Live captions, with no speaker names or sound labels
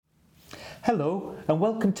Hello and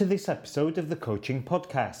welcome to this episode of the Coaching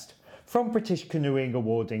Podcast from British Canoeing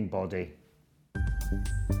Awarding Body.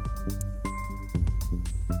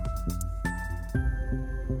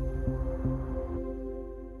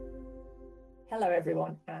 Hello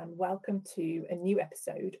everyone and welcome to a new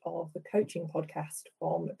episode of the Coaching Podcast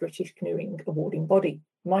from British Canoeing Awarding Body.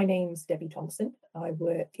 My name's Debbie Thompson. I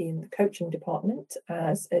work in the coaching department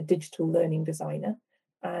as a digital learning designer.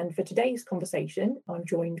 And for today's conversation, I'm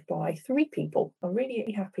joined by three people. I'm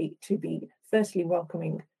really happy to be firstly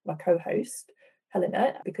welcoming my co-host,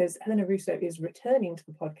 Helena, because Helena Russo is returning to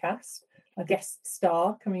the podcast, a guest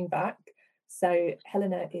star coming back. So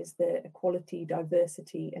Helena is the Equality,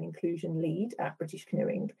 Diversity and Inclusion Lead at British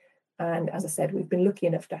Canoeing. And as I said, we've been lucky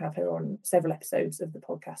enough to have her on several episodes of the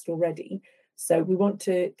podcast already. So we want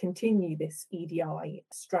to continue this EDI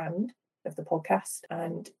strand of the podcast.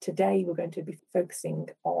 And today we're going to be focusing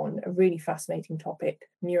on a really fascinating topic,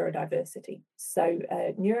 neurodiversity. So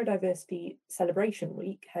Neurodiversity Celebration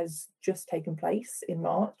Week has just taken place in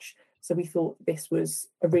March. So we thought this was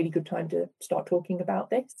a really good time to start talking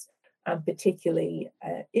about this, and particularly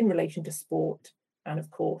in relation to sport and,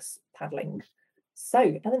 of course, paddling.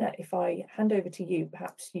 So, Helena, if I hand over to you,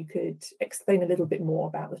 perhaps you could explain a little bit more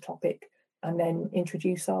about the topic and then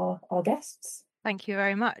introduce our guests. Thank you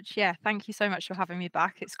very much. Yeah, thank you so much for having me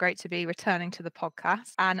back. It's great to be returning to the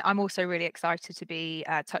podcast. And I'm also really excited to be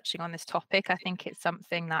touching on this topic. I think it's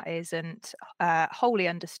something that isn't wholly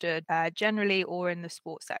understood generally or in the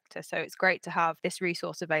sports sector. So it's great to have this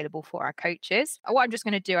resource available for our coaches. What I'm just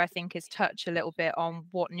going to do, I think, is touch a little bit on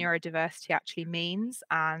what neurodiversity actually means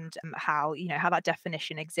and how that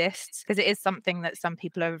definition exists, because it is something that some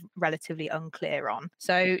people are relatively unclear on.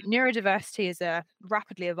 So neurodiversity is a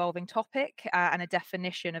rapidly evolving topic and a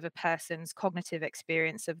definition of a person's cognitive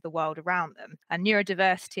experience of the world around them. And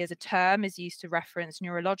neurodiversity as a term is used to reference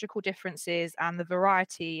neurological differences and the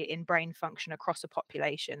variety in brain function across a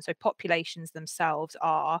population. So populations themselves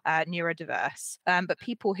are neurodiverse. But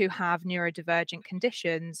people who have neurodivergent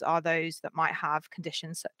conditions are those that might have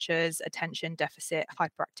conditions such as attention deficit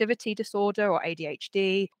hyperactivity disorder or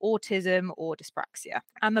ADHD, autism or dyspraxia.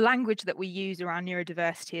 And the language that we use around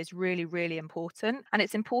neurodiversity is really, really important. And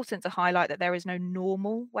it's important to highlight that there is no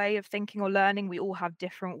normal way of thinking or learning. We all have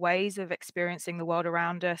different ways of experiencing the world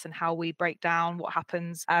around us and how we break down what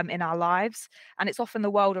happens in our lives. And it's often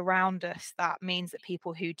the world around us that means that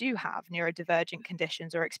people who do have neurodivergent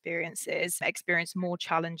conditions or experiences experience more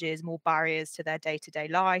challenges, more barriers to their day-to-day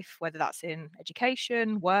life, whether that's in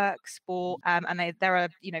education, work, sport, and there are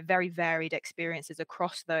very varied experiences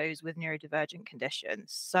across those with neurodivergent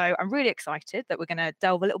conditions. So I'm really excited that we're going to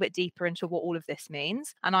delve a little bit deeper into what all of this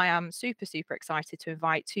means. And I am super excited to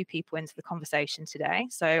invite two people into the conversation today.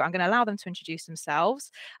 So I'm going to allow them to introduce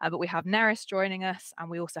themselves, but we have Nerys joining us and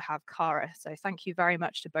we also have Caragh. So thank you very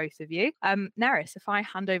much to both of you. Nerys, if I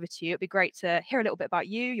hand over to you, it'd be great to hear a little bit about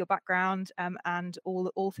you, your background, and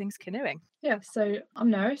all things canoeing. Yeah, so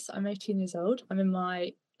I'm Nerys. I'm 18 years old. I'm in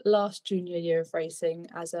my last junior year of racing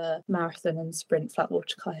as a marathon and sprint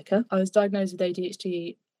flatwater kayaker. I was diagnosed with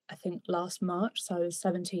ADHD, I think, last March, so I was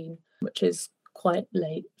 17, which is quite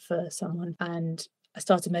late for someone, and I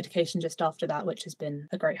started medication just after that, which has been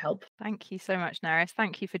a great help. Thank you so much, Nerys.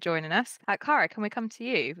 Thank you for joining us. Caragh, can we come to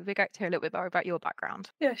you? It'd be great to hear a little bit more about your background.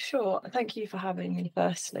 Yeah, sure. Thank you for having me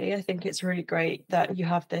firstly. I think it's really great that you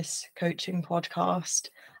have this coaching podcast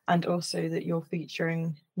and also that you're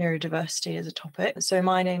featuring neurodiversity as a topic. So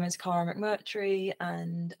my name is Caragh McMurtry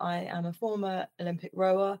and I am a former Olympic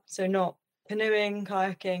rower, so not canoeing,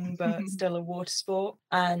 kayaking, but still a water sport.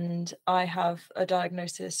 And I have a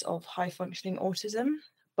diagnosis of high functioning autism.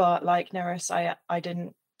 But like Nerys, I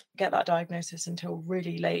didn't get that diagnosis until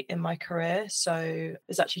really late in my career. So it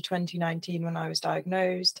was actually 2019 when I was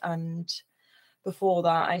diagnosed. And before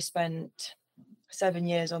that, I spent 7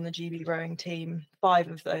 years on the GB rowing team, 5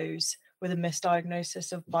 of those with a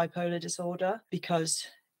misdiagnosis of bipolar disorder, because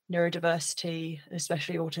neurodiversity,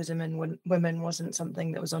 especially autism in women, wasn't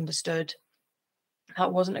something that was understood.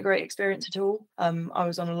 That wasn't a great experience at all. I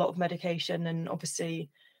was on a lot of medication, and obviously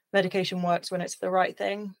medication works when it's for the right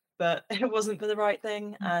thing, but it wasn't for the right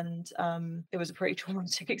thing. And it was a pretty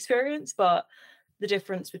traumatic experience. But the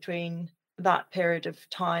difference between that period of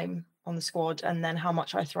time on the squad and then how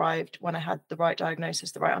much I thrived when I had the right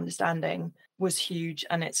diagnosis, the right understanding, was huge.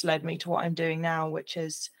 And it's led me to what I'm doing now, which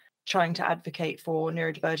is trying to advocate for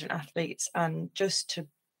neurodivergent athletes and just to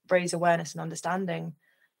raise awareness and understanding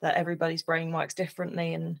that everybody's brain works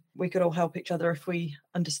differently and we could all help each other if we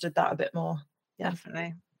understood that a bit more. Yeah.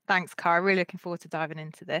 Definitely. Thanks, Cara. Really looking forward to diving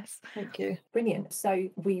into this. Thank you. Brilliant. So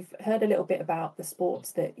we've heard a little bit about the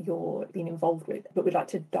sports that you're being involved with, but we'd like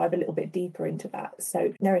to dive a little bit deeper into that.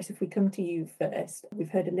 So Nerys, if we come to you first, we've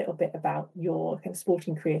heard a little bit about your kind of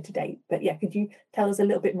sporting career to date, but yeah, could you tell us a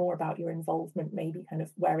little bit more about your involvement, maybe kind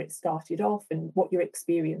of where it started off and what your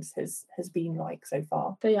experience has been like so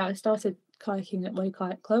far? So yeah, I started kayaking at Way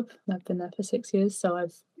Kayak Club. I've been there for 6 years, so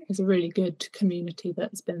it's a really good community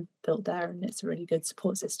that's been built there, and it's a really good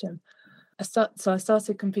support system. I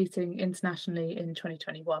started competing internationally in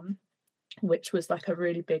 2021, which was like a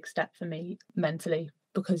really big step for me mentally,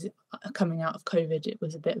 because coming out of COVID, it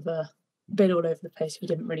was a bit all over the place. We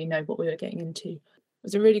didn't really know what we were getting into. It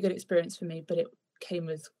was a really good experience for me, but it came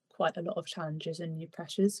with quite a lot of challenges and new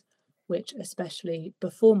pressures, which especially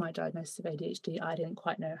before my diagnosis of ADHD, I didn't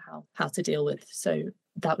quite know how to deal with. So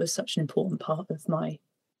that was such an important part of my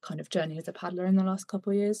kind of journey as a paddler in the last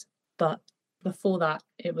couple of years. But before that,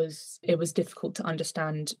 it was difficult to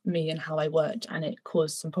understand me and how I worked, and it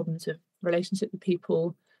caused some problems with relationship with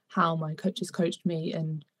people, how my coaches coached me,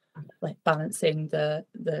 and like balancing the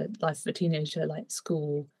life of a teenager, like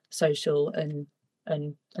school, social,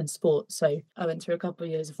 and sport. So I went through a couple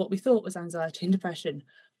of years of what we thought was anxiety and depression,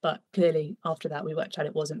 but clearly after that we worked out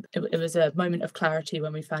it wasn't. It was a moment of clarity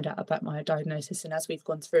when we found out about my diagnosis, and as we've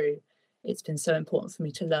gone through, it's been so important for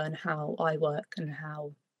me to learn how I work and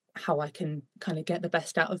how I can kind of get the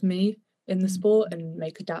best out of me in the sport and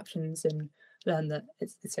make adaptations, and learn that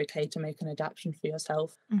it's okay to make an adaptation for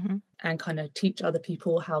yourself, and kind of teach other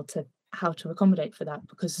people how to accommodate for that,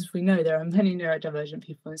 because as we know, there are many neurodivergent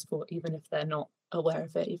people in sport, even if they're not aware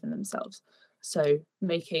of it even themselves. So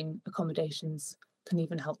making accommodations can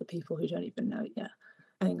even help the people who don't even know it yet.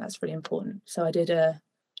 I think that's really important. So I did a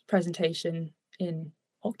presentation in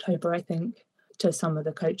October, I think, to some of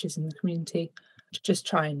the coaches in the community to just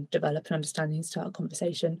try and develop an understanding, start a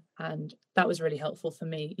conversation. And that was really helpful for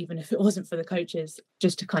me, even if it wasn't for the coaches,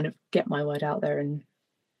 just to kind of get my word out there and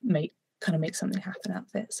make something happen out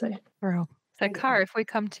of it. So Cara, if we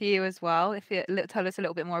come to you as well, if you tell us a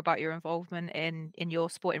little bit more about your involvement in your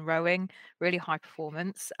sport in rowing, really high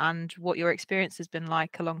performance, and what your experience has been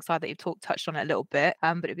like alongside that. You've touched on it a little bit,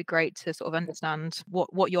 but it'd be great to sort of understand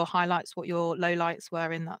what your highlights, what your lowlights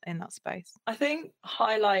were in that space. I think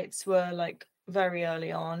highlights were like very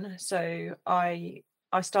early on. So I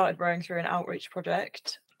started rowing through an outreach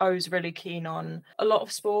project. I was really keen on a lot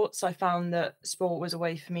of sports. I found that sport was a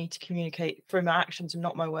way for me to communicate through my actions and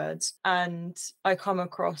not my words. And I come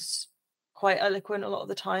across quite eloquent a lot of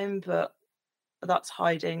the time, but that's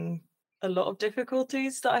hiding a lot of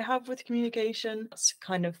difficulties that I have with communication. That's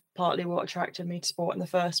kind of partly what attracted me to sport in the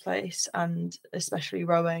first place, and especially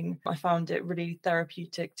rowing. I found it really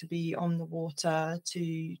therapeutic to be on the water,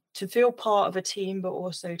 to feel part of a team, but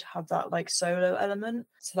also to have that like solo element.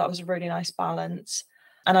 So that was a really nice balance.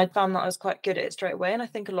 And I found that I was quite good at it straight away. And I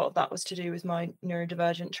think a lot of that was to do with my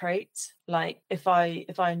neurodivergent traits. Like if I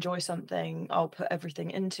enjoy something, I'll put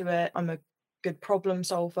everything into it. I'm a good problem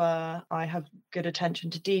solver. I have good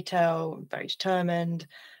attention to detail. I'm very determined.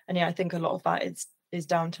 And yeah, I think a lot of that is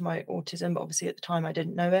down to my autism. But obviously at the time I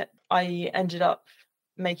didn't know it. I ended up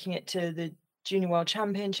making it to the Junior World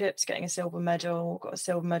Championships, getting a silver medal, got a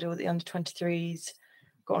silver medal at the under-23s,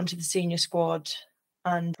 got onto the senior squad.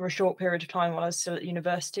 And for a short period of time while I was still at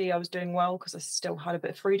university, I was doing well because I still had a bit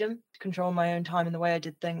of freedom to control my own time and the way I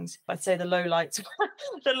did things. I'd say the lowlights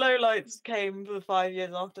came for the 5 years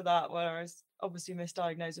after that, where I was obviously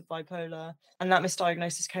misdiagnosed with bipolar. And that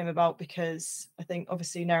misdiagnosis came about because I think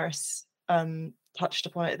obviously Nerys touched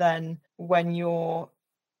upon it then. When you're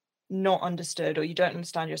not understood, or you don't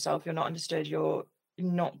understand yourself, you're not understood, you're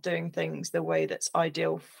not doing things the way that's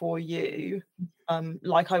ideal for you,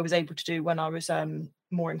 like I was able to do when I was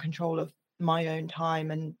more in control of my own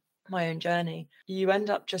time and my own journey, you end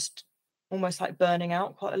up just almost like burning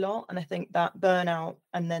out quite a lot. And I think that burnout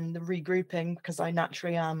and then the regrouping, because I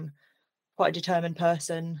naturally am quite a determined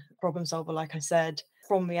person, problem solver, like I said,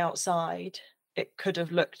 from the outside, it could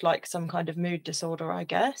have looked like some kind of mood disorder, I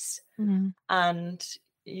guess. And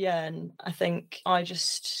yeah, and I think I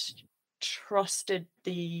just trusted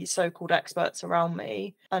the so-called experts around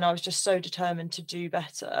me, and I was just so determined to do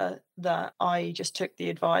better that I just took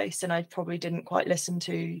the advice, and I probably didn't quite listen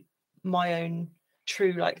to my own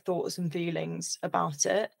true like thoughts and feelings about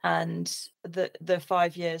it. And the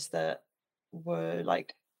 5 years that were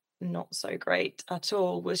like not so great at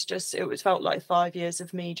all was just, it felt like 5 years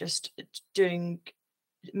of me just doing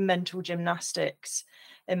mental gymnastics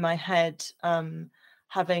in my head,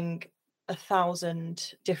 having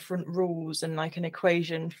 1,000 different rules and like an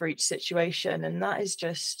equation for each situation, and that is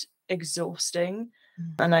just exhausting.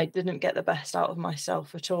 And I didn't get the best out of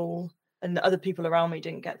myself at all. And the other people around me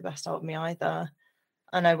didn't get the best out of me either.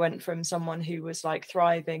 And I went from someone who was like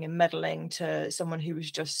thriving and medaling to someone who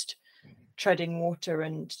was just treading water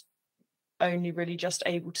and only really just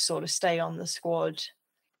able to sort of stay on the squad,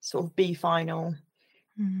 sort of B final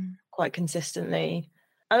quite consistently.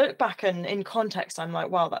 I look back and in context, I'm like,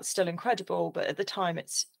 wow, that's still incredible. But at the time,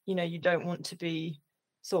 it's, you know, you don't want to be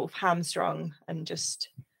sort of hamstrung and just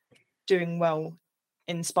doing well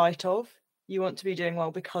in spite of. You want to be doing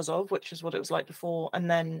well because of, which is what it was like before. And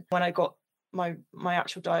then when I got my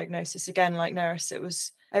actual diagnosis again, like Nerys, it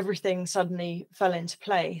was everything suddenly fell into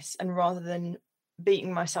place. And rather than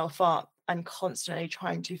beating myself up and constantly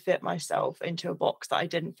trying to fit myself into a box that I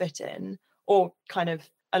didn't fit in, or kind of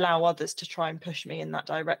allow others to try and push me in that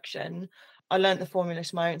direction, I learned the formula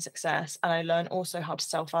to my own success. And I learned also how to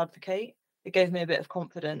self-advocate. It gave me a bit of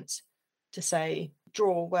confidence to say,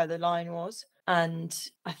 draw where the line was. And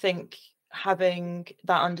I think having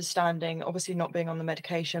that understanding, obviously not being on the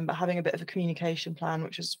medication, but having a bit of a communication plan,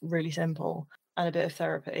 which was really simple, and a bit of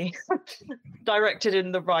therapy directed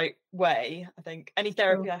in the right way. I think any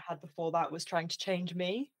therapy I had before that was trying to change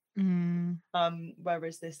me.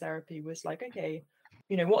 Whereas this therapy was like, okay,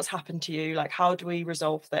 you know, what's happened to you? Like, how do we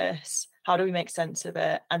resolve this? How do we make sense of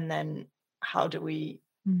it? And then how do we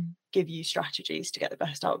give you strategies to get the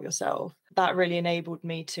best out of yourself? That really enabled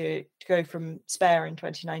me to go from spare in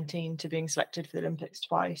 2019 to being selected for the Olympics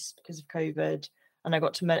twice because of COVID. And I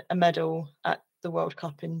got to a medal at the World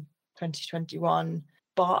Cup in 2021.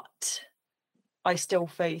 But I still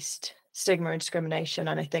faced stigma and discrimination.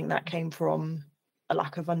 And I think that came from a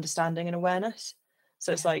lack of understanding and awareness.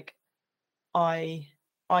 So it's like, I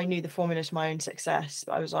knew the formula to my own success,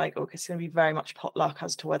 but I was like, okay, it's going to be very much potluck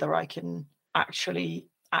as to whether I can actually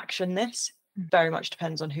action this. Very much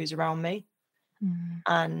depends on who's around me.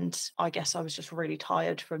 And I guess I was just really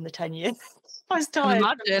tired from the 10 years. I was tired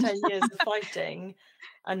from the 10 years of fighting.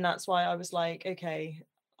 And that's why I was like, okay,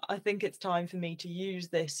 I think it's time for me to use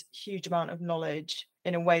this huge amount of knowledge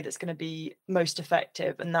in a way that's going to be most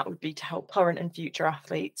effective. And that would be to help current and future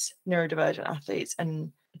athletes, neurodivergent athletes,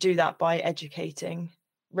 and do that by educating,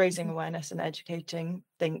 raising awareness and educating.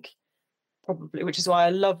 I think probably, which is why I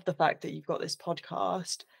love the fact that you've got this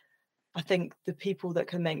podcast. I think the people that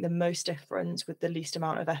can make the most difference with the least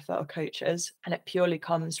amount of effort are coaches. And it purely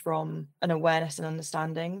comes from an awareness and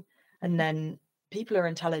understanding. And then people are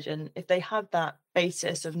intelligent. If they have that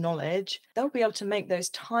basis of knowledge, they'll be able to make those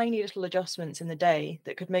tiny little adjustments in the day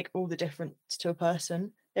that could make all the difference to a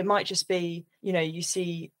person. It might just be, you know, you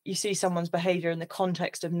see someone's behavior in the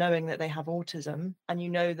context of knowing that they have autism, and you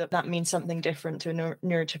know that that means something different to a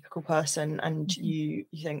neurotypical person, and you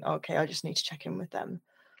think, okay, I just need to check in with them.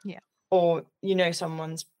 Yeah. Or, you know,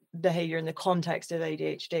 someone's behavior in the context of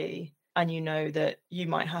ADHD, and you know that you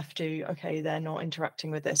might have to, okay, they're not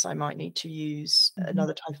interacting with this, I might need to use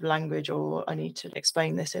another type of language, or I need to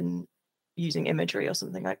explain this in using imagery or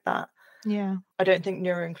something like that. Yeah. I don't think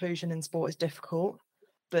neuroinclusion in sport is difficult,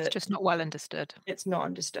 but it's just not well understood. It's not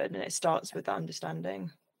understood, and it starts with that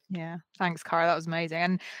understanding. Yeah, thanks, Caragh. That was amazing.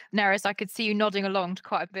 And Nerys, I could see you nodding along to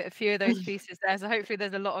quite a few of those pieces there. So hopefully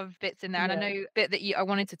there's a lot of bits in there. And I know a bit that I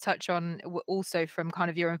wanted to touch on also from kind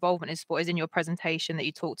of your involvement in sport is in your presentation that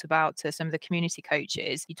you talked about to some of the community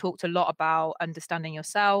coaches. You talked a lot about understanding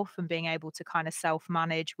yourself and being able to kind of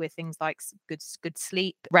self-manage with things like good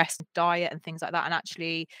sleep, rest, diet, and things like that. And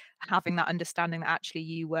actually having that understanding that actually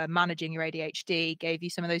you were managing your ADHD gave you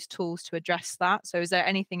some of those tools to address that. So is there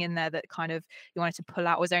anything in there that kind of you wanted to pull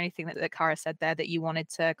out? Was there anything that Caragh said there that you wanted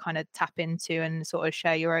to kind of tap into and sort of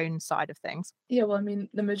share your own side of things? Yeah, well, I mean,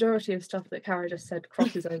 the majority of stuff that Caragh just said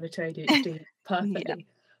crosses over to ADHD perfectly. Yeah.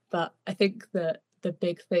 But I think that the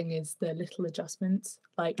big thing is the little adjustments.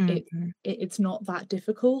 Like it's not that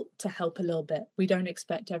difficult to help a little bit. We don't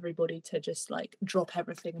expect everybody to just like drop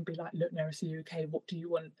everything and be like, look, Nerys, are you okay? What do you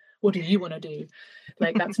want to do?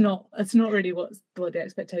 Like that's not really what the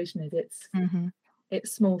expectation is.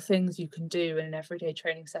 It's small things you can do in an everyday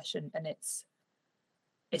training session, and it's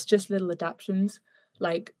just little adaptations.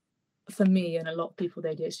 Like for me and a lot of people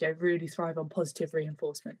with ADHD, I really thrive on positive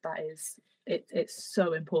reinforcement. That is it's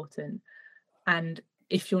so important. And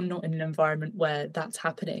if you're not in an environment where that's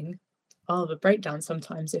happening, I'll have a breakdown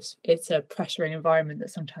sometimes if it's a pressuring environment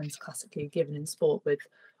that's sometimes classically given in sport with,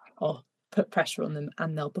 put pressure on them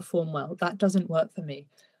and they'll perform well. That doesn't work for me.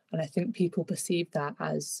 And I think people perceive that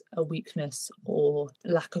as a weakness or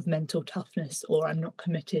lack of mental toughness, or I'm not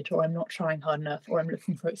committed, or I'm not trying hard enough, or I'm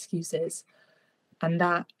looking for excuses. And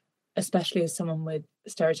that, especially as someone with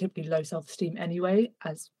stereotypically low self-esteem anyway,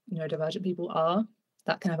 as neurodivergent people are,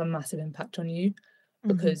 that can have a massive impact on you.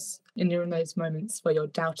 because in those moments where you're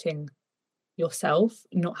doubting yourself,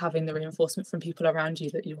 not having the reinforcement from people around you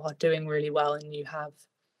that you are doing really well and you have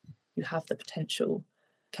the potential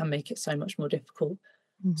can make it so much more difficult.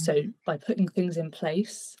 So by putting things in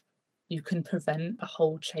place, you can prevent a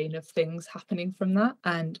whole chain of things happening from that.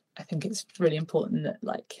 And I think it's really important that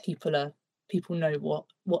like people know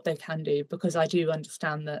what they can do, because I do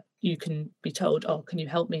understand that you can be told, oh, can you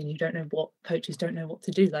help me? And you don't know coaches don't know what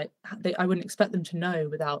to do. Like I wouldn't expect them to know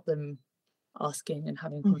without them asking and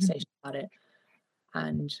having a conversation about it.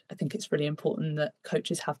 And I think it's really important that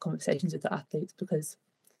coaches have conversations with the athletes, because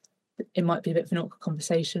it might be a bit of an awkward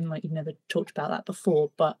conversation, like you've never talked about that before,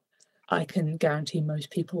 but I can guarantee most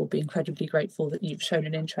people will be incredibly grateful that you've shown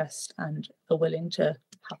an interest and are willing to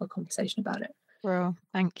have a conversation about it. Well,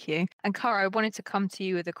 thank you. And Caragh, I wanted to come to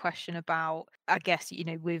you with a question about, I guess,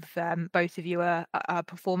 with both of you are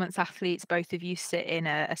performance athletes. Both of you sit in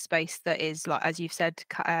a space that is, like, as you've said,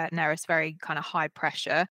 Nerys, very kind of high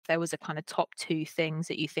pressure. There was a kind of top 2 things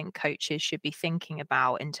that you think coaches should be thinking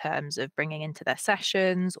about in terms of bringing into their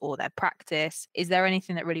sessions or their practice. Is there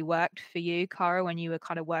anything that really worked for you, Caragh, when you were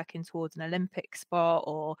kind of working towards an Olympic spot?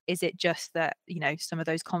 Or is it just that, some of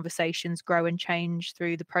those conversations grow and change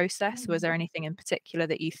through the process? Was there anything in particular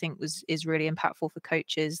that you think is really impactful for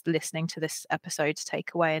coaches listening to this episode to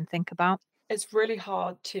take away and think about? It's really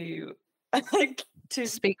hard to to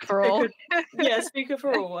speak for all. Speak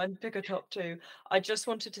for all and pick a top 2. I just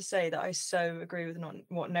wanted to say that I so agree with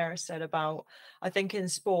what Nerys said about, I think in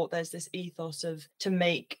sport there's this ethos of, to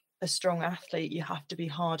make a strong athlete you have to be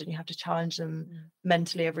hard and you have to challenge them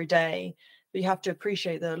mentally every day, but you have to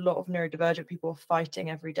appreciate that a lot of neurodivergent people are fighting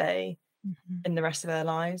every day in the rest of their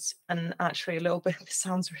lives, and actually a little bit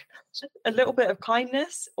of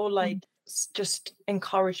kindness or like just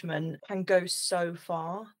encouragement can go so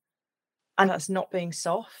far. And that's not being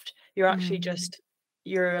soft. You're actually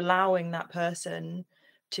you're allowing that person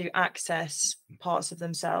to access parts of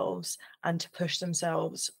themselves and to push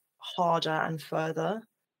themselves harder and further.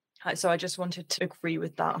 So I just wanted to agree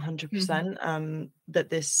with that 100%, that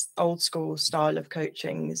this old school style of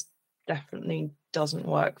coaching definitely doesn't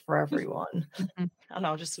work for everyone. And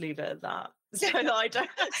I'll just leave it at that. So that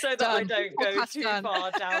I don't go too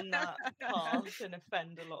far down that path and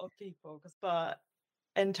offend a lot of people. But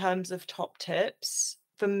in terms of top tips,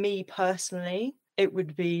 for me personally, it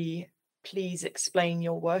would be, please explain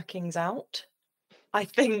your workings out. I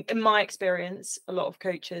think in my experience, a lot of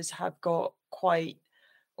coaches have got quite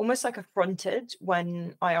almost like affronted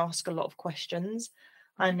when I ask a lot of questions.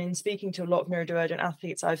 And in speaking to a lot of neurodivergent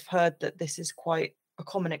athletes, I've heard that this is quite a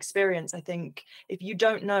common experience. I think if you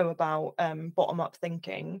don't know about bottom-up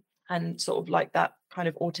thinking and sort of like that kind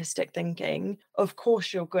of autistic thinking, of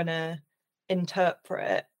course you're going to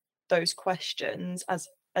interpret those questions as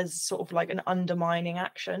sort of like an undermining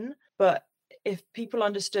action. But if people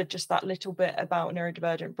understood just that little bit about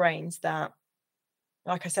neurodivergent brains, that,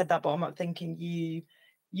 like I said, that bottom-up thinking,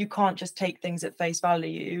 you can't just take things at face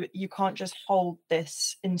value. You can't just hold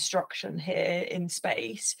this instruction here in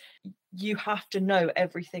space. You have to know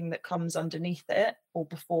everything that comes underneath it or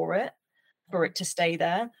before it for it to stay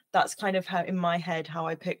there. That's kind of how, in my head, how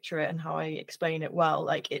I picture it and how I explain it well.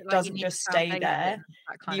 Like, it doesn't just stay there.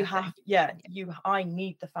 You have, I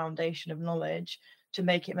need the foundation of knowledge to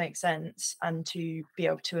make it make sense and to be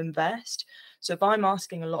able to invest. So if I'm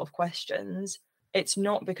asking a lot of questions, it's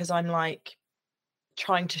not because I'm like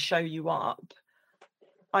trying to show you up.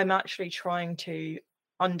 I'm actually trying to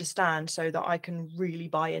understand so that I can really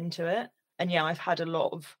buy into it. And I've had a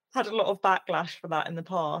lot of backlash for that in the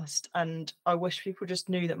past, and I wish people just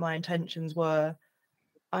knew that my intentions were,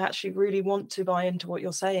 I actually really want to buy into what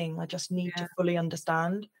you're saying. I just need to fully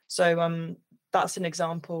understand. So that's an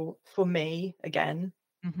example for me again.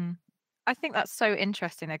 I think that's so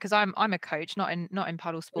interesting though, because I'm a coach, not in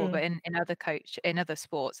paddle sport, but in other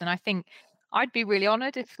sports, and I think I'd be really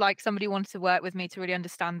honoured if like somebody wanted to work with me to really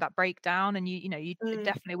understand that breakdown. And you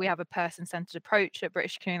definitely, we have a person-centered approach at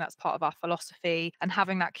British Canoeing. That's part of our philosophy, and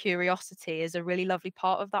having that curiosity is a really lovely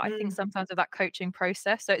part of that. I think sometimes of that coaching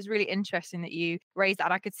process. So it's really interesting that you raised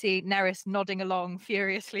that. I could see Nerys nodding along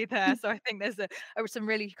furiously there. So I think there's some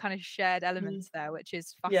really kind of shared elements there, which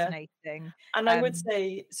is fascinating. And I would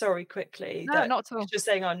say, sorry, quickly, no, not at all. Just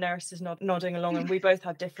saying, Nerys is nodding along, and we both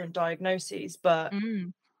have different diagnoses, but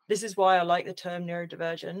this is why I like the term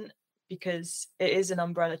neurodivergent, because it is an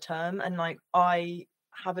umbrella term. And like, I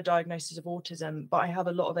have a diagnosis of autism, but I have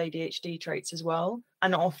a lot of ADHD traits as well.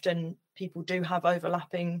 And often people do have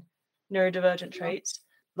overlapping neurodivergent traits.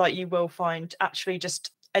 Like, you will find actually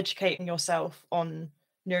just educating yourself on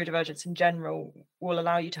neurodivergence in general will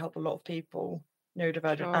allow you to help a lot of people,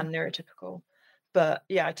 neurodivergent and neurotypical. But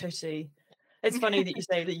yeah, I totally. It's funny that you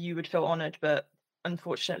say that you would feel honoured, but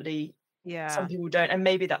unfortunately, some people don't. And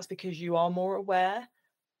maybe that's because you are more aware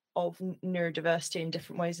of neurodiversity and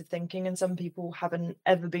different ways of thinking, and some people haven't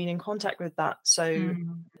ever been in contact with that. So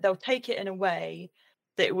they'll take it in a way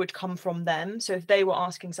that it would come from them. So if they were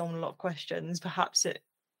asking someone a lot of questions, perhaps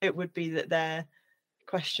it would be that they're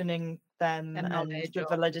questioning them and the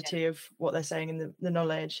validity of what they're saying and the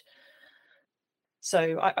knowledge.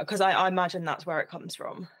 So because I imagine that's where it comes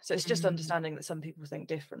from. So it's just understanding that some people think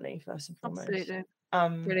differently, first and foremost. Absolutely.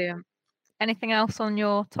 Brilliant. Anything else on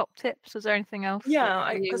your top tips? Was there anything else?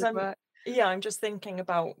 Yeah, because I'm just thinking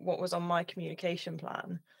about what was on my communication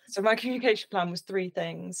plan. So my communication plan was 3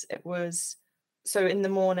 things. It was, so in the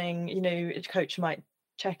morning, a coach might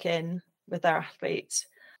check in with their athletes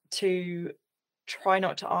to try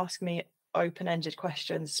not to ask me open-ended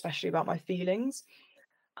questions, especially about my feelings.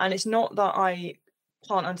 And it's not that I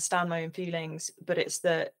can't understand my own feelings, but it's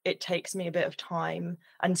that it takes me a bit of time.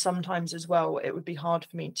 And sometimes as well, it would be hard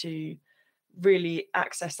for me to really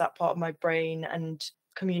access that part of my brain and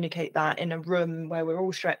communicate that in a room where we're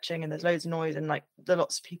all stretching and there's loads of noise and like there are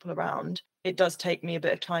lots of people around. It does take me a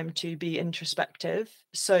bit of time to be introspective.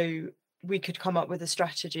 So we could come up with a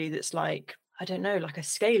strategy that's like, I don't know, like a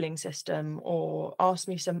scaling system, or ask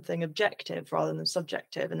me something objective rather than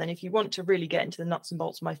subjective. And then if you want to really get into the nuts and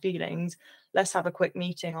bolts of my feelings, let's have a quick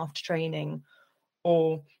meeting after training,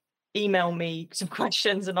 or email me some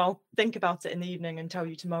questions and I'll think about it in the evening and tell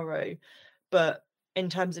you tomorrow. But in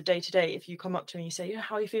terms of day to day, if you come up to me and you say,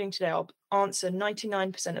 how are you feeling today? I'll answer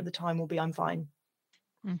 99% of the time will be, I'm fine.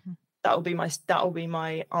 That will be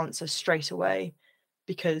my answer straight away,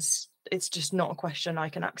 because it's just not a question I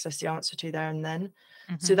can access the answer to there and then.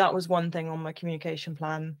 So that was one thing on my communication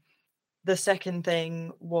plan. The second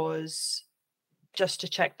thing was just to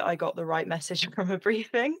check that I got the right message from a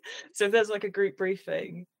briefing. So if there's like a group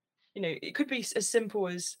briefing, it could be as simple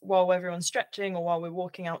as while everyone's stretching or while we're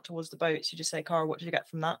walking out towards the boats, you just say, Caragh, what did you get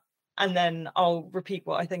from that? And then I'll repeat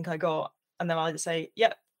what I think I got. And then I'll either say,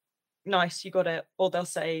 yep, nice, you got it. Or they'll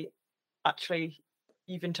say, actually,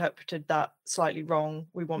 you've interpreted that slightly wrong.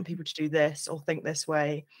 We want people to do this or think this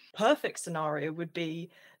way. Perfect scenario would be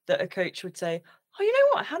that a coach would say, oh, you know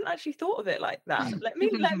what? I hadn't actually thought of it like that. Let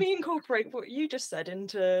me incorporate what you just said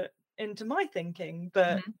into my thinking.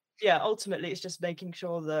 But yeah, ultimately, it's just making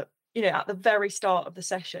sure that, at the very start of the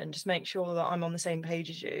session, just make sure that I'm on the same page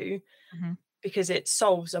as you, because it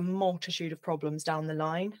solves a multitude of problems down the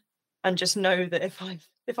line. And just know that if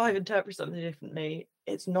I've interpreted something differently,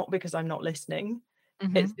 it's not because I'm not listening.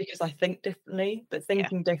 It's because I think differently. But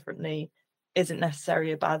thinking differently isn't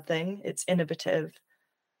necessarily a bad thing. It's innovative,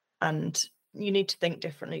 and you need to think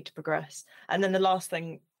differently to progress. And then the last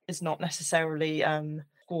thing is not necessarily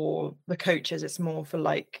for the coaches, it's more for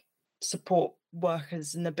like support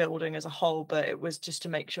workers in the building as a whole, but it was just to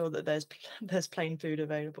make sure that there's plain food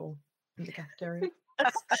available in the cafeteria.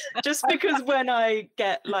 Just because when I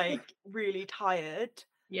get like really tired,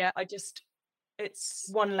 it's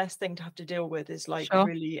one less thing to have to deal with, is like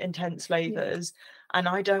really intense flavors. And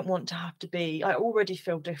I don't want to have to be, I already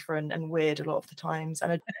feel different and weird a lot of the times,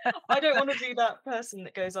 and I don't want to be that person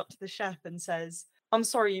that goes up to the chef and says, I'm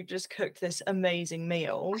sorry, you've just cooked this amazing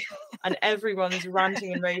meal and everyone's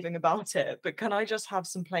ranting and raving about it, but can I just have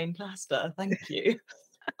some plain pasta? Thank you.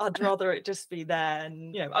 I'd rather it just be there.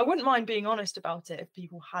 And I wouldn't mind being honest about it if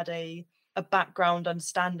people had a background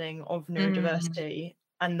understanding of neurodiversity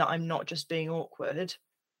and that I'm not just being awkward.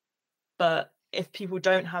 But if people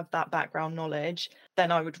don't have that background knowledge,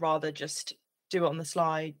 then I would rather just do it on the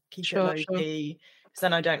slide, keep it low key, because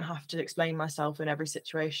then I don't have to explain myself in every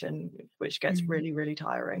situation, which gets really, really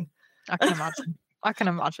tiring. I can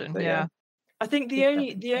imagine. Yeah. I think the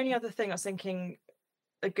only other thing I was thinking,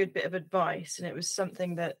 a good bit of advice, and it was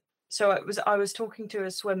something that, I was talking to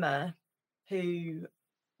a swimmer who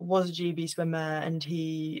was a GB swimmer, and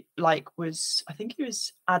he was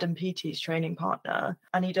Adam Peaty's training partner,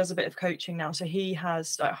 and he does a bit of coaching now. So he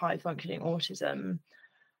has like high functioning autism,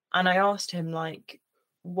 and I asked him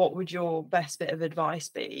what would your best bit of advice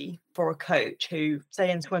be for a coach who,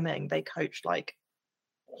 say in swimming, they coach like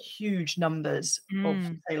huge numbers of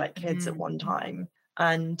say like kids at one time.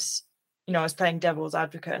 And I was playing devil's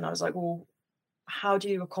advocate, and I was like, well, how do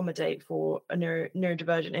you accommodate for a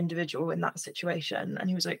neurodivergent individual in that situation? And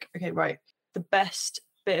he was like, okay, right, the best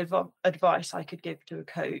bit of advice I could give to a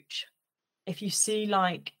coach, if you see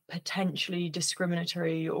like potentially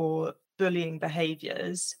discriminatory or bullying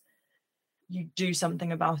behaviors, you do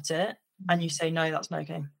something about it and you say, no, that's not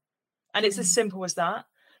okay. And it's as simple as that.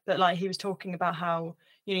 But like he was talking about how,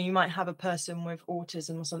 You know, you might have a person with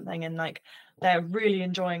autism or something, and like they're really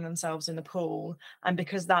enjoying themselves in the pool, and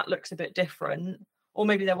because that looks a bit different, or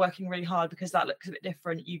maybe they're working really hard, because that looks a bit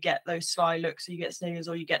different, you get those sly looks, or you get sniggers,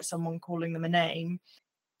 or you get someone calling them a name.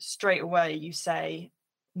 Straight away you say,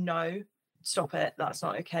 no, stop it, that's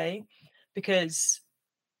not okay. Because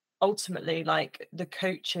ultimately, like,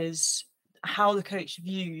 how the coach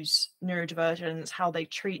views neurodivergence, how they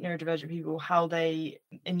treat neurodivergent people, how they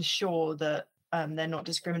ensure that they're not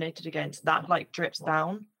discriminated against, that like drips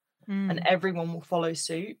down, and everyone will follow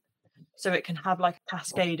suit. So it can have like a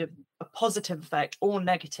cascade of a positive effect or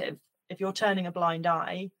negative. If you're turning a blind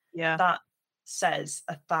eye, that says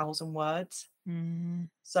 1,000 words.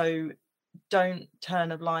 So don't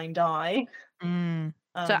turn a blind eye.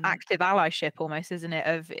 So active allyship almost, isn't it?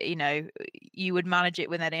 Of, you know, you would manage it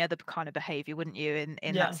with any other kind of behavior, wouldn't you,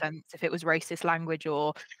 in that sense, if it was racist language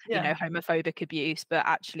or you know, homophobic abuse, but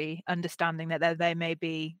actually understanding that they may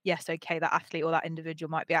be, yes, okay, that athlete or that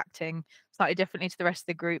individual might be acting slightly differently to the rest of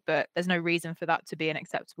the group, but there's no reason for that to be an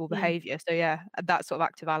acceptable behavior. So yeah, that sort of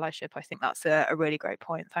active allyship, I think that's a really great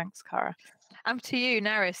point. Thanks, Caragh. To you,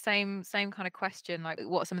 Nerys, same kind of question. Like,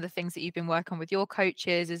 what are some of the things that you've been working on with your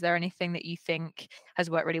coaches? Is there anything that you think has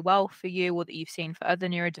worked really well for you, or that you've seen for other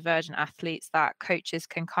neurodivergent athletes that coaches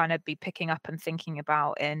can kind of be picking up and thinking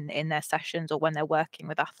about in their sessions or when they're working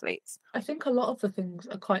with athletes? I think a lot of the things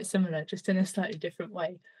are quite similar, just in a slightly different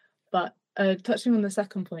way. But touching on the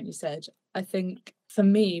second point you said, I think for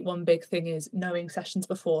me, one big thing is knowing sessions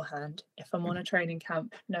beforehand. If I'm on a training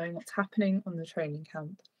camp, knowing what's happening on the training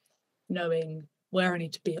camp, knowing where I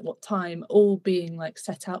need to be at what time, all being like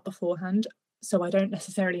set out beforehand. So I don't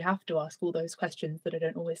necessarily have to ask all those questions that I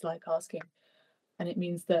don't always like asking. And it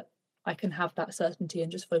means that I can have that certainty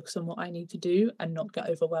and just focus on what I need to do and not get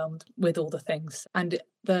overwhelmed with all the things. And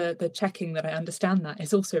the checking that I understand that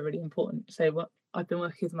is also really important. So what I've been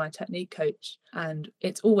working with my technique coach, and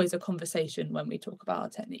it's always a conversation when we talk about our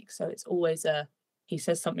technique. So it's always he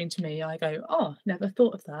says something to me, I go, oh, never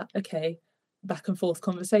thought of that. Okay, back and forth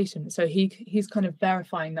conversation. So he's kind of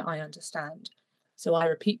verifying that I understand. So I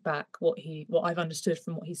repeat back what I've understood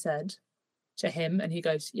from what he said to him, and he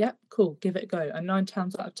goes, yep, cool, give it a go. And 9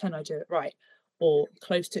 times out of 10 I do it right, or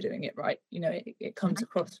close to doing it right. You know, it comes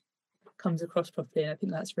across properly, and I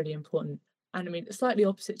think that's really important. And I mean, slightly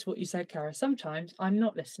opposite to what you said, Caragh, sometimes I'm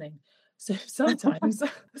not listening. So sometimes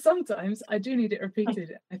I do need it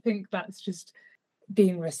repeated. I think that's just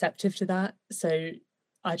being receptive to that. So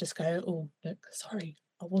I just go, oh, look, sorry,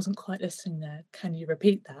 I wasn't quite listening there. Can you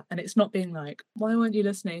repeat that? And it's not being like, why weren't you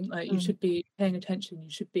listening? Like, you should be paying attention.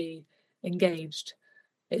 You should be engaged.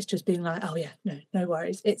 It's just being like, oh yeah, no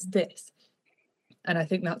worries. It's this. And I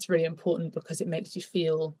think that's really important because it makes you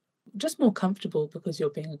feel just more comfortable because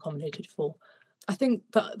you're being accommodated for. I think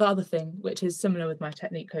the other thing, which is similar with my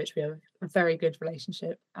technique coach, we have a very good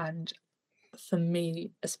relationship. And for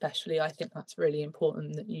me, especially, I think that's really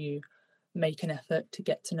important that you make an effort to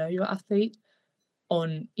get to know your athlete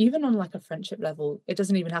even on like a friendship level. It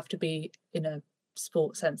doesn't even have to be in a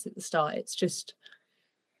sport sense at the start. It's just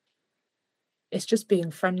being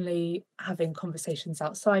friendly, having conversations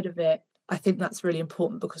outside of it. I think that's really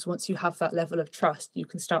important because once you have that level of trust, you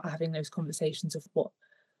can start having those conversations of what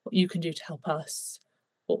you can do to help us,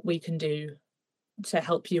 what we can do to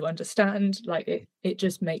help you understand. Like it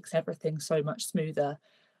just makes everything so much smoother,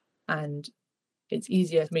 and it's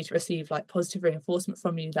easier for me to receive like positive reinforcement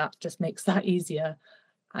from you. That just makes that easier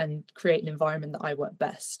and create an environment that I work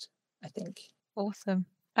best, I think. Awesome.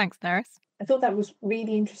 Thanks, Nerys. I thought that was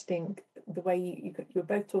really interesting, the way you were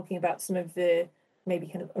both talking about some of the maybe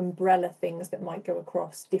kind of umbrella things that might go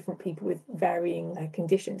across different people with varying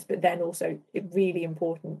conditions, but then also really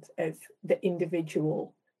important of the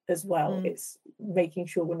individual as well. It's making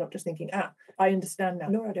sure we're not just thinking, I understand now,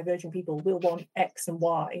 neurodivergent people will want X and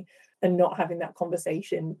Y, and not having that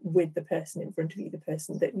conversation with the person in front of you, the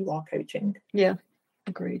person that you are coaching. Yeah,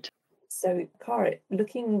 agreed. So, Caragh,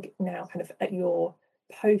 looking now kind of at your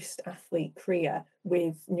post-athlete career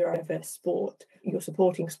with neurodiverse sport, you're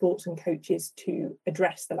supporting sports and coaches to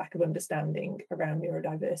address the lack of understanding around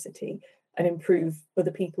neurodiversity and improve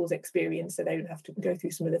other people's experience so they don't have to go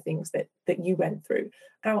through some of the things that you went through.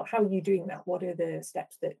 How are you doing that? What are the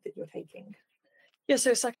steps that you're taking? Yeah,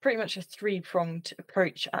 so it's like pretty much a 3-pronged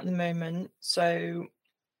approach at the moment. So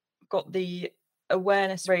got the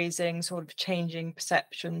awareness raising, sort of changing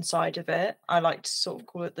perception side of it. I like to sort of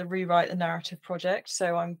call it the rewrite the narrative project.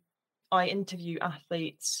 So I interview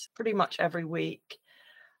athletes pretty much every week,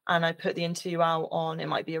 and I put the interview out on, it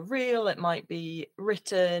might be a reel, it might be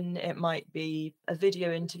written, it might be a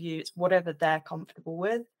video interview, it's whatever they're comfortable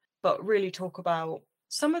with, but really talk about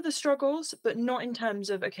some of the struggles, but not in terms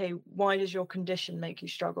of, okay, why does your condition make you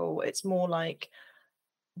struggle? It's more like,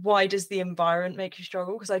 why does the environment make you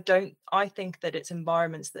struggle? Because I think that it's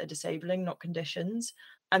environments that are disabling, not conditions.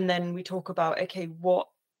 And then we talk about, okay, what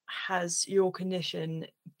has your condition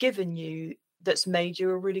given you that's made you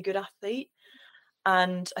a really good athlete?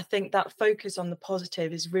 And I think that focus on the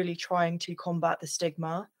positive is really trying to combat the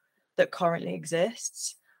stigma that currently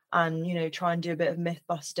exists, and, you know, try and do a bit of myth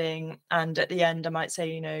busting. And at the end, I might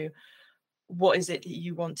say, you know, what is it that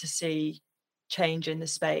you want to see change in the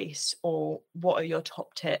space, or what are your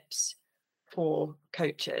top tips for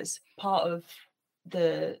coaches? Part of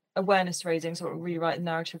the awareness raising sort of rewrite the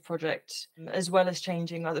narrative project, as well as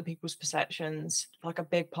changing other people's perceptions, like a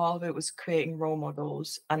big part of it was creating role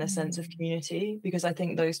models and a sense of community, because I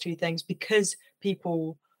think those two things, because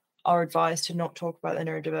people are advised to not talk about their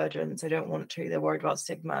neurodivergence, they don't want to, they're worried about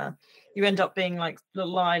stigma, you end up being like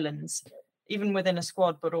little islands, even within a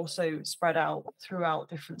squad, but also spread out throughout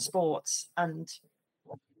different sports, and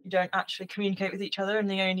you don't actually communicate with each other. And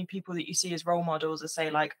the only people that you see as role models are,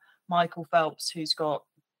 say, like Michael Phelps, who's got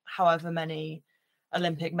however many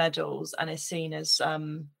Olympic medals and is seen as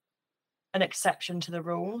an exception to the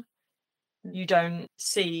rule. You don't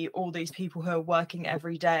see all these people who are working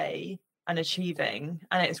every day and achieving,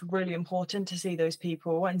 and it's really important to see those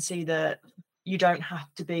people and see that you don't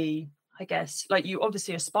have to be, I guess, like, you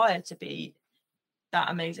obviously aspire to be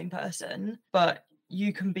that amazing person, but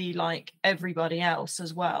you can be like everybody else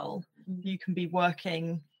as well. You can be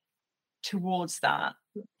working towards that.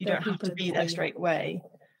 You don't have to be there straight away.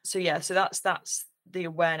 So yeah, so that's the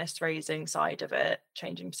awareness raising side of it,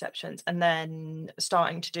 changing perceptions, and then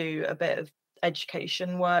starting to do a bit of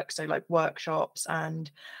education work, so like workshops,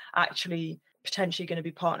 and actually potentially going to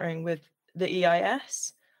be partnering with the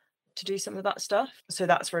EIS to do some of that stuff. So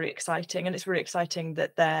that's really exciting, and it's really exciting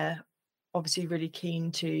that they're obviously really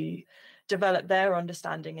keen to develop their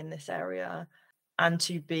understanding in this area and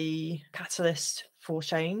to be catalyst for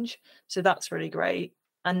change. So that's really great.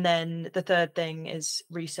 And then the third thing is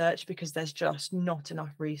research, because there's just not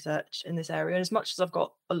enough research in this area. As much as I've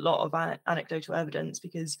got a lot of anecdotal evidence,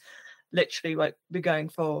 because literally, like, we're going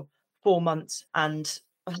for 4 months and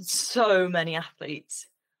so many athletes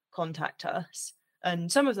contact us,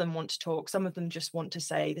 and some of them want to talk, some of them just want to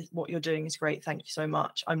say that what you're doing is great, thank you so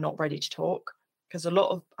much, I'm not ready to talk, because a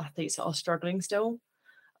lot of athletes are struggling still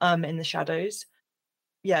in the shadows.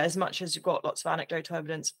 Yeah, as much as you've got lots of anecdotal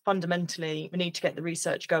evidence, fundamentally we need to get the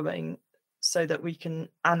research going so that we can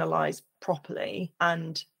analyse properly,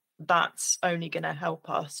 and that's only going to help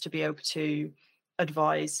us to be able to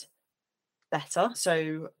advise better.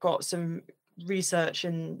 So got some research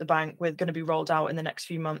in the bank with going to be rolled out in the next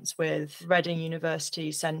few months with Reading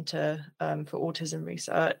University Centre for Autism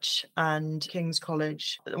Research, and King's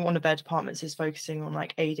College. One of their departments is focusing on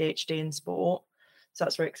like ADHD in sport, so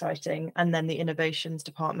that's very exciting. And then the innovations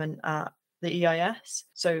department at the EIS.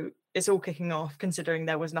 So it's all kicking off, considering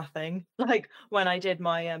there was nothing. Like, when I did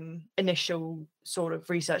my initial sort of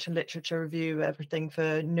research and literature review, everything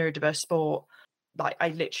for neurodiverse sport, like, I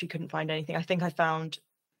literally couldn't find anything. I think I found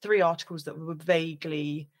 3 articles that were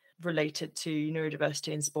vaguely related to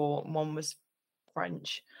neurodiversity in sport, and one was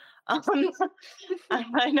French.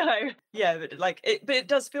 I know, yeah, but it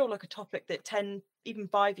does feel like a topic that 10, even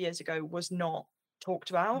 5 years ago was not talked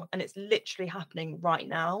about, and it's literally happening right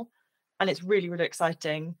now, and it's really, really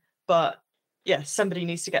exciting. But yeah, somebody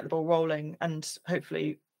needs to get the ball rolling, and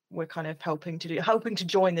hopefully we're kind of helping to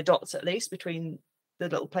join the dots, at least between the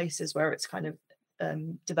little places where it's kind of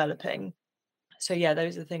developing. So yeah,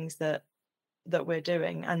 those are the things that we're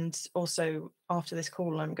doing. And also, after this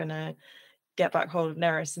call, I'm gonna get back hold of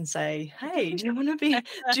Nerys and say, hey, do you want to be on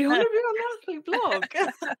the athlete blog?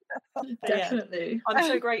 Definitely. Yeah, I'm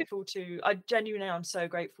so grateful to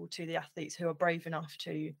the athletes who are brave enough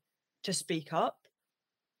to speak up,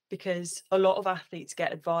 because a lot of athletes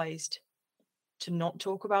get advised to not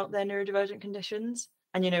talk about their neurodivergent conditions,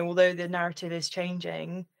 and, you know, although the narrative is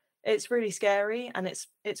changing, it's really scary, and it's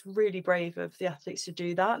really brave of the athletes to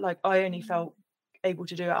do that. Like, I only felt able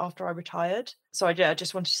to do it after I retired. So I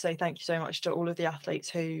just wanted to say thank you so much to all of the athletes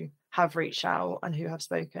who have reached out and who have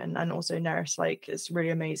spoken, and also Nerys, like, it's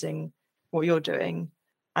really amazing what you're doing,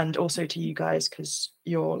 and also to you guys, because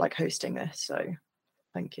you're like hosting this. So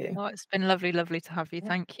thank you. Oh, it's been lovely to have you.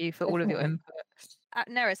 Thank you for all of your input.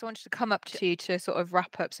 Nerys, I wanted to come up to you to sort of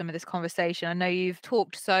wrap up some of this conversation. I know you've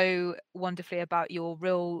talked so wonderfully about your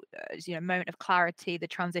real, moment of clarity, the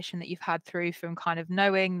transition that you've had through from kind of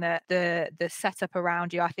knowing that the setup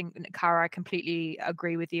around you. I think, Caragh, I completely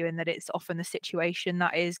agree with you in that it's often the situation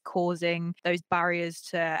that is causing those barriers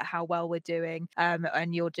to how well we're doing,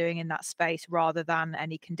 and you're doing in that space rather than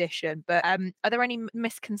any condition. But are there any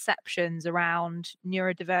misconceptions around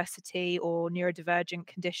neurodiversity or neurodivergent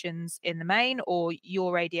conditions in the main, or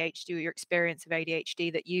your ADHD or your experience of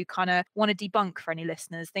ADHD that you kind of want to debunk for any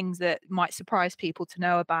listeners, things that might surprise people to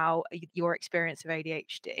know about your experience of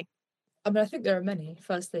ADHD? I mean, I think there are many,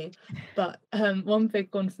 firstly, but one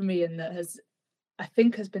big one for me, and that has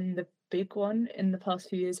been the big one in the past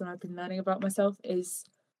few years when I've been learning about myself, is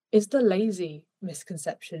the lazy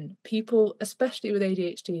misconception. People, especially with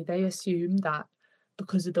ADHD, they assume that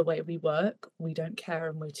because of the way we work, we don't care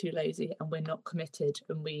and we're too lazy and we're not committed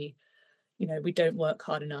and we don't work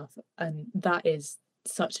hard enough. And that is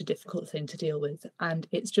such a difficult thing to deal with. And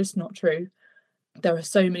it's just not true. There are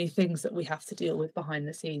so many things that we have to deal with behind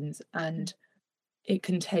the scenes, and it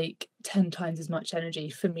can take 10 times as much energy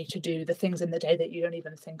for me to do the things in the day that you don't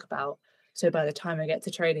even think about. So by the time I get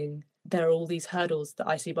to training, there are all these hurdles that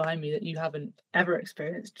I see behind me that you haven't ever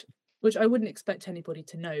experienced, which I wouldn't expect anybody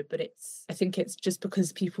to know, but I think it's just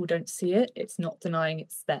because people don't see it. It's not denying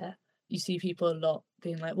it's there. You see people a lot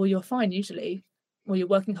being like, well, you're fine usually. Well, you're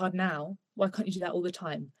working hard now. Why can't you do that all the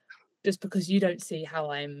time? Just because you don't see how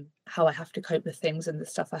I have to cope with things and the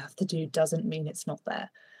stuff I have to do doesn't mean it's not there.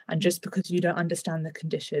 And just because you don't understand the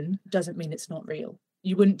condition doesn't mean it's not real.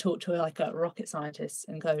 You wouldn't talk to a rocket scientist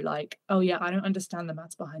and go like, oh yeah, I don't understand the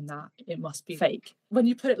maths behind that. It must be fake. When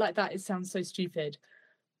you put it like that, it sounds so stupid.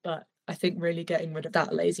 But I think really getting rid of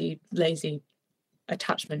that lazy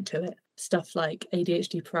attachment to it. Stuff like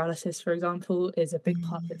ADHD paralysis, for example, is a big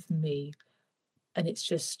part of it for me. And it's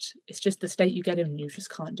just the state you get in, you just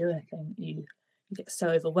can't do anything. You get so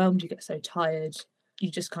overwhelmed, you get so tired,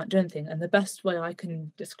 you just can't do anything. And the best way I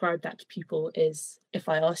can describe that to people is if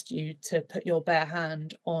I asked you to put your bare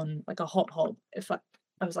hand on like a hot hob. If I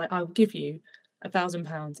was like, I'll give you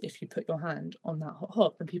 £1,000 if you put your hand on that hot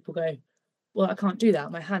hob, and people go, well, I can't do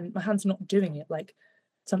that. My hand's not doing it. Like,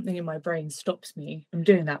 something in my brain stops me from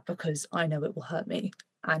doing that because I know it will hurt me.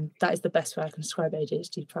 And that is the best way I can describe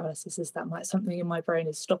ADHD paralysis, is that something in my brain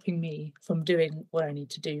is stopping me from doing what I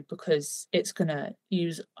need to do because it's going to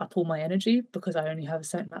use up all my energy because I only have a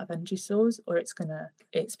certain amount of energy stores, or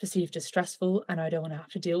it's perceived as stressful and I don't want to have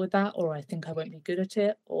to deal with that, or I think I won't be good at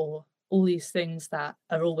it, or all these things that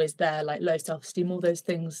are always there, like low self-esteem, all those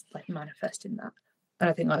things like manifest in that.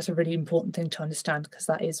 And I think that's a really important thing to understand, because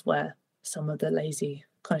that is where some of the lazy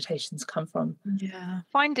connotations come from. Yeah, I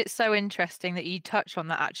find it so interesting that you touch on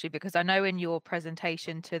that, actually, because I know in your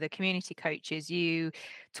presentation to the community coaches you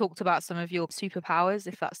talked about some of your superpowers,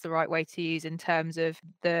 if that's the right way to use, in terms of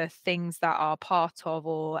the things that are part of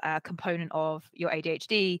or a component of your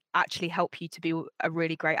ADHD actually help you to be a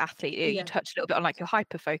really great athlete. You touched a little bit on like your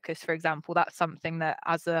hyper focus, for example. That's something that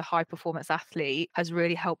as a high performance athlete has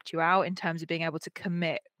really helped you out in terms of being able to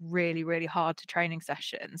commit really, really hard to training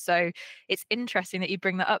sessions. So it's interesting that you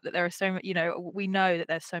bring that up, that there are so much, we know that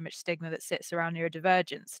there's so much stigma that sits around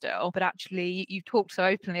neurodivergence still, but actually you talked so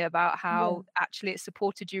openly about how actually it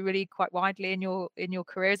supported you really quite widely in your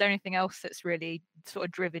career. Is there anything else that's really sort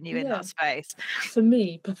of driven you in that space? For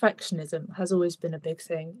me, perfectionism has always been a big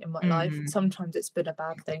thing in my life. Sometimes it's been a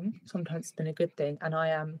bad thing, sometimes it's been a good thing, and I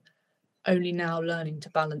am only now learning to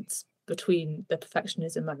balance between the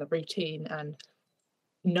perfectionism and the routine and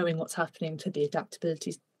knowing what's happening to the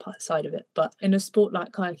adaptability side of it. But in a sport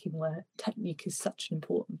like kayaking, where technique is such an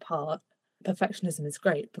important part, perfectionism is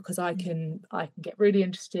great, because I can get really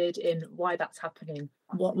interested in why that's happening.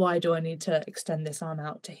 Why do I need to extend this arm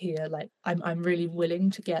out to here? Like, I'm really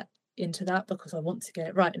willing to get into that because I want to get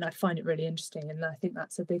it right, and I find it really interesting. And I think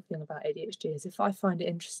that's a big thing about ADHD, is if I find it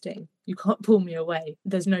interesting, you can't pull me away.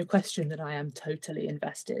 There's no question that I am totally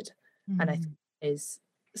invested. And I think is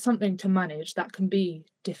something to manage that can be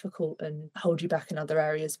difficult and hold you back in other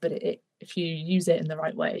areas, but if you use it in the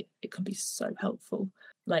right way, it can be so helpful.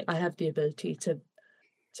 Like, I have the ability to,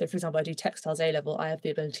 so for example, I do textiles A level, I have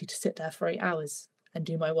the ability to sit there for 8 hours and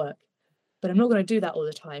do my work, but I'm not going to do that all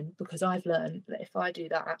the time, because I've learned that if I do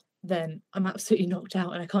that, then I'm absolutely knocked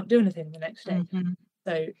out and I can't do anything the next day.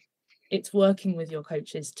 So it's working with your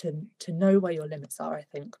coaches to know where your limits are, I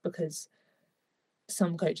think, because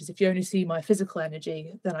some coaches, if you only see my physical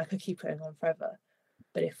energy, then I could keep going on forever.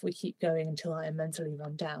 But if we keep going until I am mentally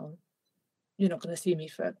run down, you're not going to see me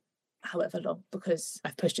for however long, because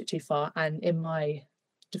I've pushed it too far. And in my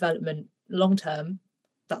development long term,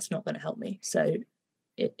 that's not going to help me. So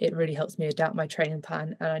it really helps me adapt my training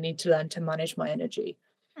plan, and I need to learn to manage my energy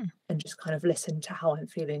and just kind of listen to how I'm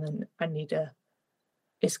feeling. And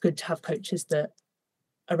it's good to have coaches that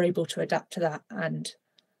are able to adapt to that and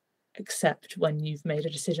accept when you've made a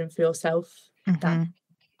decision for yourself that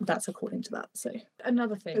that's according to that. So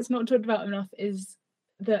another thing that's not talked about enough is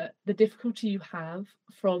the difficulty you have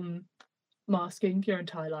from masking your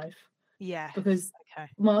entire life. Yeah. Because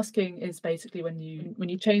masking is basically when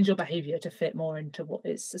you change your behavior to fit more into what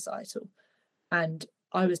is societal. And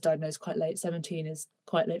I was diagnosed quite late. 17 is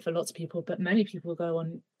quite late for lots of people, but many people go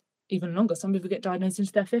on even longer. Some people get diagnosed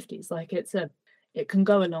into their 50s. Like it can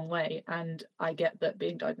go a long way. And I get that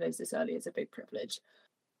being diagnosed this early is a big privilege,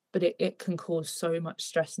 but it can cause so much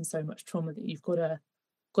stress and so much trauma that you've got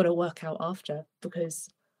to work out after. Because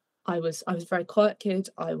I was a very quiet kid.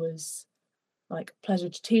 I was like pleasure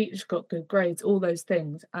to teach, got good grades, all those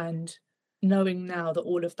things. And knowing now that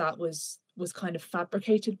all of that was kind of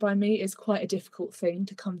fabricated by me is quite a difficult thing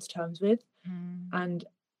to come to terms with. And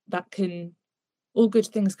that can, all good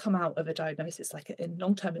things come out of a diagnosis. Like in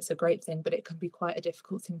long term, it's a great thing, but it can be quite a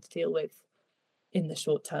difficult thing to deal with in the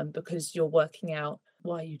short term, because you're working out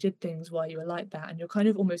why you did things, why you were like that, and you're kind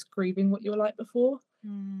of almost grieving what you were like before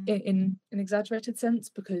in an exaggerated sense,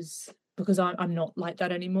 because I'm not like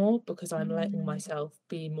that anymore, because I'm letting myself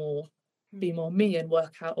be more me and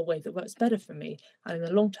work out a way that works better for me. And in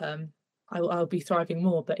the long term, I'll be thriving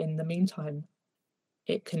more. But in the meantime,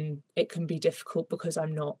 it can be difficult because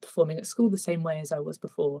I'm not performing at school the same way as I was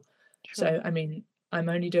before. Sure. So, I mean, I'm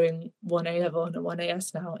only doing 1 A level and a 1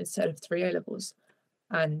 AS now instead of 3 A levels.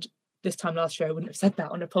 And this time last year, I wouldn't have said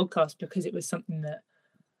that on a podcast, because it was something that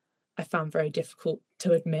I found very difficult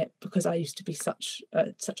to admit, because I used to be such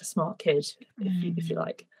a smart kid, if you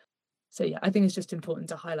like. So yeah, I think it's just important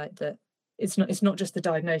to highlight that it's not just the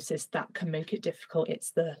diagnosis that can make it difficult.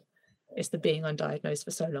 It's the being undiagnosed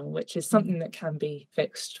for so long, which is something that can be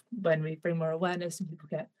fixed when we bring more awareness and people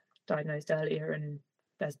get diagnosed earlier, and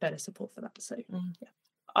there's better support for that. So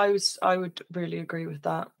yeah, I would really agree with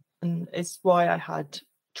that, and it's why I had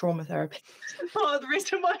trauma therapy. Part of the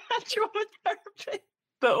reason why I had trauma therapy.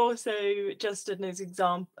 But also just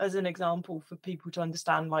as an example for people to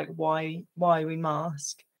understand like why we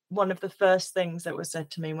mask. One of the first things that was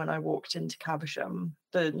said to me when I walked into Caversham,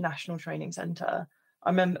 the National Training Centre,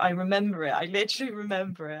 I remember it. I literally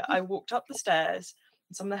remember it. I walked up the stairs,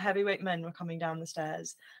 and some of the heavyweight men were coming down the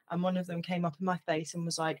stairs, and one of them came up in my face and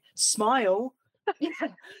was like, "Smile."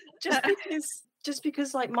 just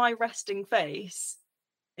because like my resting face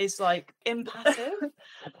is like impassive.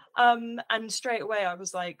 And straight away I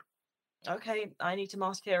was like, okay, I need to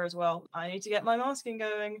mask here as well. I need to get my masking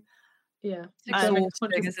going. Yeah,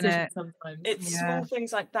 isn't it? Sometimes it's small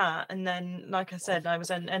things like that. And then, like I said, I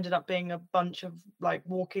was ended up being a bunch of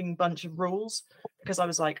walking bunch of rules, because I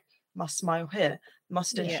was like, must smile here,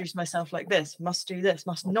 must introduce myself like this, must do this,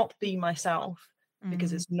 must not be myself,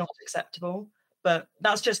 because it's not acceptable. But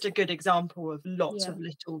that's just a good example of lots of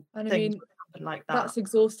little things that happen like that. That's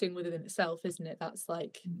exhausting within itself, isn't it? That's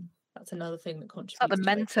like that's another thing that contributes. It's like the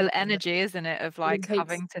mental energy, isn't it, of like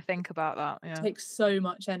having to think about that. Yeah. It takes so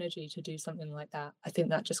much energy to do something like that. I think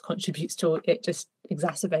that just contributes to it, just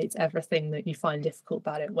exacerbates everything that you find difficult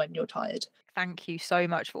about it when you're tired. Thank you so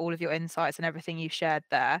much for all of your insights and everything you've shared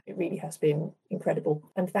there. It really has been incredible.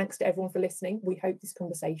 And thanks to everyone for listening. We hope this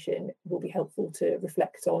conversation will be helpful to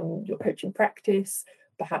reflect on your coaching practice,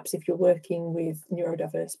 perhaps if you're working with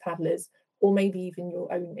neurodiverse paddlers, or maybe even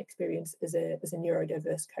your own experience as a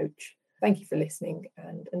neurodiverse coach. Thank you for listening,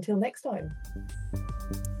 and until next time.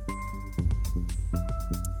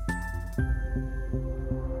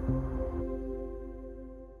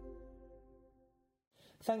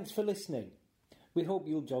 Thanks for listening. We hope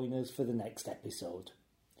you'll join us for the next episode.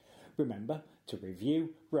 Remember to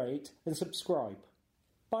review, rate and subscribe.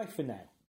 Bye for now.